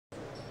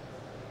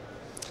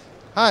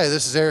Hi,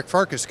 this is Eric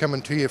Farkas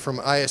coming to you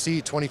from ISE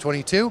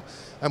 2022.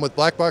 I'm with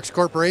Blackbox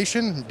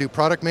Corporation, do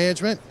product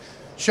management,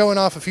 showing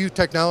off a few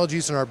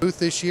technologies in our booth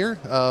this year.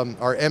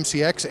 Our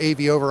MCX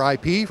AV over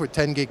IP with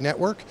 10 gig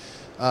network,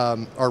 our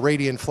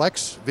Radian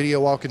Flex video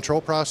wall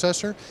control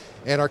processor,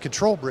 and our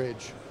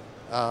ControlBridge,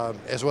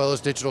 as well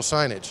as digital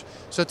signage.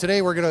 So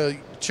today we're going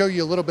to show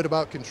you a little bit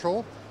about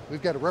control.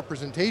 We've got a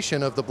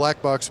representation of the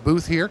Blackbox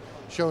booth here,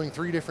 showing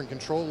 3 different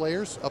control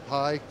layers up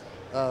high,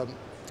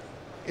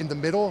 in the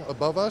middle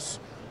above us,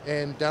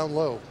 and down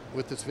low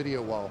with this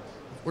video wall.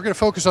 We're going to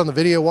focus on the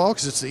video wall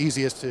because it's the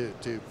easiest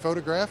to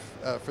photograph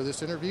for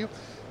this interview.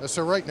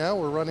 So right now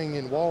we're running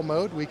in wall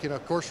mode. We can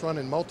of course run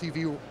in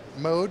multi-view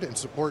mode and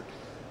support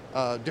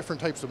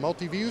different types of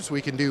multi-views.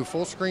 We can do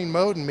full screen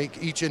mode and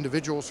make each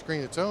individual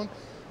screen its own.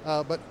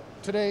 But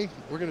today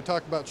we're going to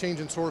talk about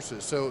changing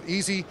sources. So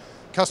easy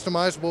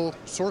customizable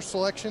source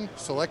selection.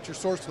 Select your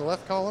source in the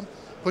left column,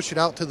 push it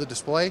out to the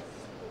display.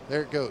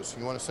 There it goes.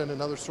 You want to send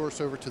another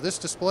source over to this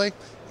display,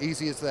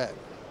 easy as that.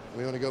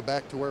 We want to go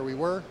back to where we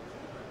were,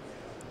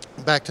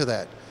 back to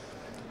that.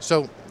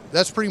 So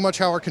that's pretty much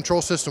how our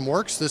control system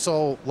works. This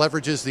all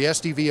leverages the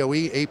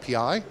SDVOE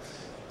API.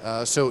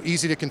 So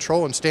easy to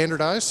control and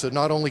standardize. So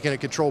not only can it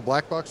control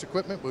Blackbox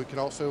equipment, but we can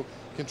also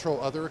control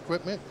other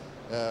equipment.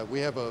 We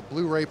have a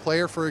Blu-ray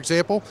player, for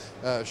example,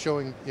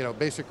 showing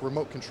basic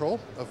remote control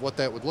of what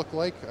that would look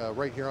like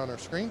right here on our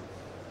screen.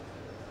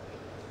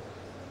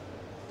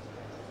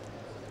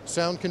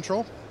 Sound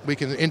control. We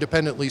can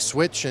independently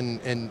switch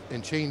and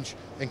change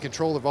and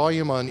control the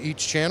volume on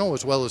each channel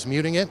as well as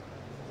muting it.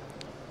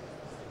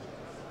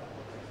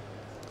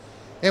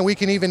 And we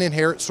can even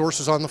inherit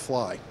sources on the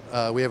fly.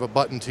 We have a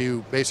button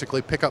to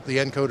basically pick up the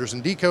encoders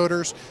and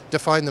decoders,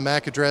 define the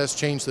MAC address,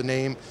 change the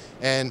name,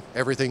 and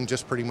everything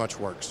just pretty much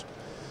works.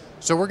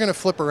 So we're going to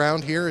flip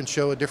around here and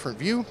show a different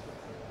view.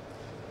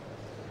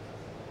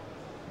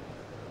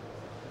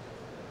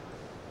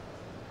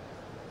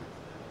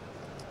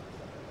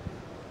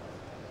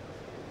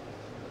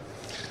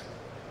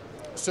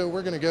 So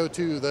we're going to go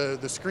to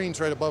the screens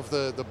right above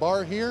the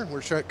bar here.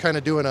 We're kind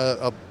of doing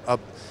a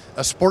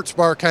sports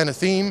bar kind of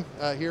theme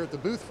here at the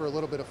booth for a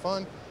little bit of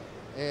fun.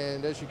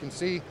 And as you can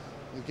see,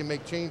 we can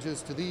make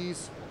changes to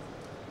these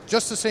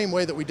just the same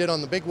way that we did on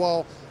the big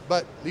wall,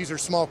 but these are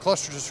small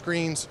clusters of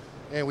screens,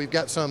 and we've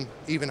got some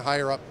even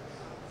higher up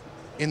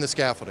in the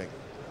scaffolding.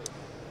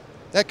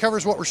 That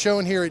covers what we're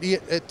showing here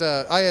at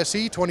ISE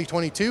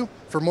 2022.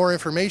 For more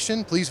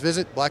information, please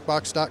visit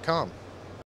blackbox.com.